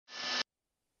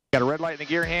Got a red light in the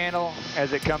gear handle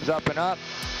as it comes up and up.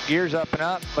 Gears up and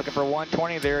up, looking for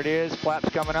 120, there it is, flaps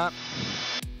coming up.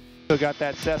 Still got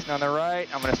that Cessna on the right.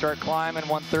 I'm gonna start climbing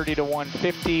 130 to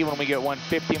 150. When we get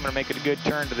 150, I'm gonna make it a good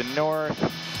turn to the north.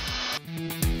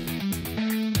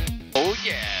 Oh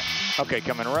yeah. Okay,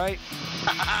 coming right.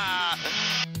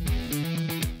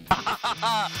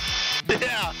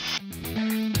 Yeah.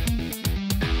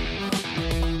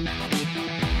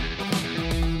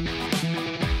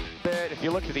 If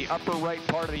you look to the upper right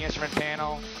part of the instrument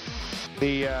panel,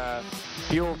 the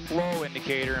fuel flow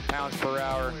indicator in pounds per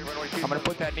hour, I'm going to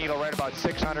put that needle right about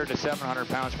 600 to 700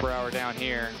 pounds per hour down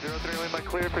here. 03 lean by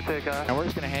clear for takeoff. And we're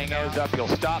just going to hang those up. You'll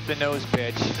stop the nose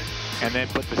pitch and then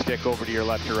put the stick over to your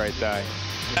left or right thigh.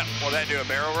 Will that do a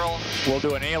barrel roll? We'll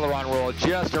do an aileron roll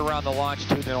just around the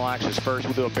longitudinal axis first.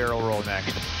 We'll do a barrel roll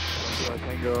next. So I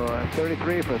can go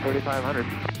 33 for 3,500.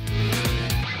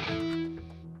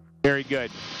 Very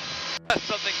good.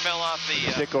 Something fell off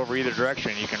the... Stick over either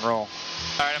direction, you can roll.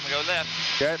 All right, I'm going to go left.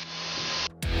 Good.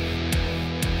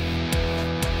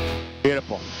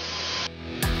 Beautiful.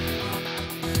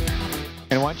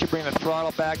 And once you bring the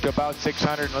throttle back to about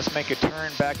 600, let's make a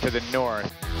turn back to the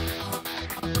north.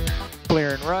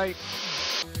 Clear and right.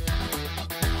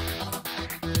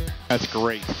 That's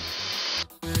great.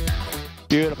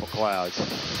 Beautiful clouds.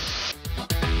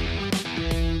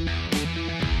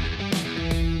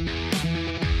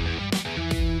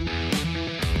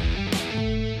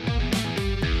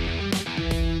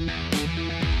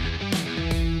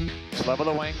 Level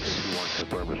the wings.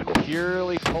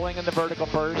 Purely pulling in the vertical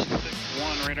first.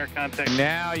 1 radar contact.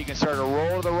 Now you can start to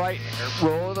roll to the right.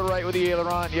 Roll to the right with the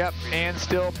aileron. Yep. And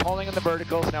still pulling in the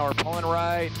verticals. Now we're pulling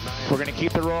right. We're going to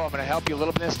keep the roll. I'm going to help you a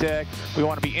little bit in the stick. We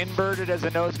want to be inverted as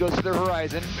the nose goes to the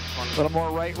horizon. A little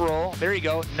more right roll. There you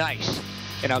go. Nice.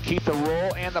 And I'll keep the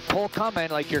roll and the pull coming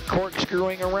like you're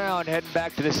corkscrewing around, heading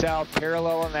back to the south,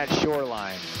 parallel on that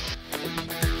shoreline.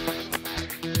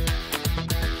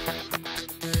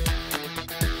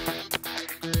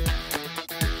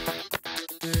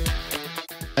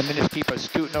 And then just keep us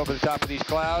scooting over the top of these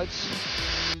clouds.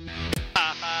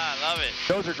 I love it.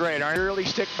 Those are great, aren't they? Really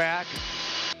stick back.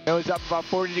 Nose up about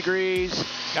 40 degrees.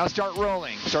 Now start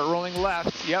rolling. Start rolling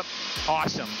left. Yep.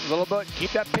 Awesome. A little bit.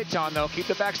 Keep that pitch on though. Keep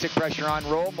the backstick pressure on.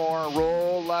 Roll more.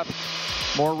 Roll left.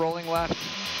 More rolling left.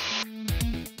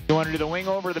 You want to do the wing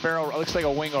over or the barrel? It looks like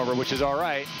a wing over, which is all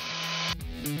right.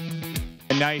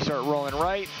 And now you start rolling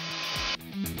right.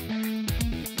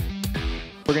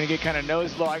 We're going to get kind of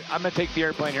nose low. I'm going to take the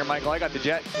airplane here, Michael. I got the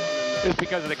jet. Just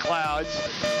because of the clouds.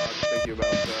 Take you about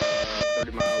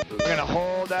 30 miles. We're going to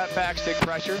hold that backstick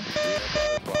pressure.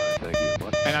 Thank you.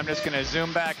 And I'm just going to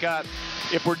zoom back up.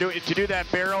 If we're doing to do that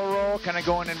barrel roll, kind of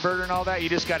going inverter and all that, you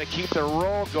just got to keep the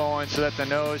roll going so that the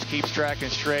nose keeps tracking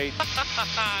straight.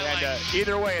 And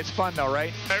either way, it's fun though,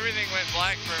 right? Everything went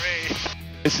black for me.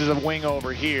 This is a wing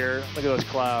over here. Look at those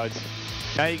clouds.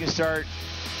 Now you can start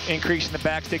increasing the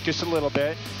backstick just a little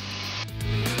bit.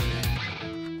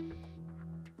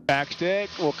 Backstick,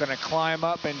 we're going to climb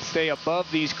up and stay above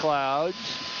these clouds.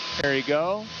 There you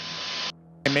go.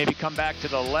 And maybe come back to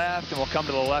the left, and we'll come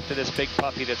to the left of this big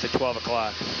puppy that's at 12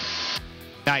 o'clock.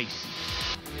 Nice.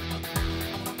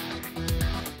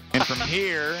 And from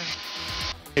here,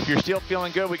 if you're still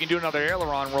feeling good, we can do another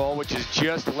aileron roll, which is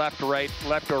just left or right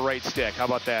stick. How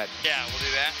about that? Yeah, we'll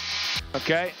do that.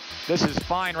 Okay. This is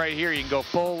fine right here. You can go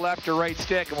full left or right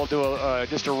stick, and we'll do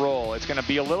just a roll. It's going to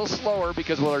be a little slower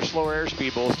because with our slower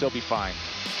airspeed, but we'll still be fine.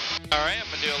 All right, I'm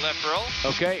going to do a left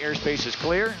roll. Okay, airspace is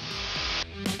clear.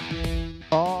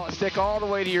 Oh, stick all the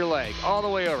way to your leg, all the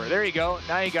way over. There you go.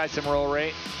 Now you got some roll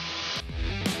rate.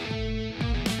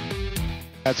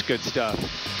 That's good stuff.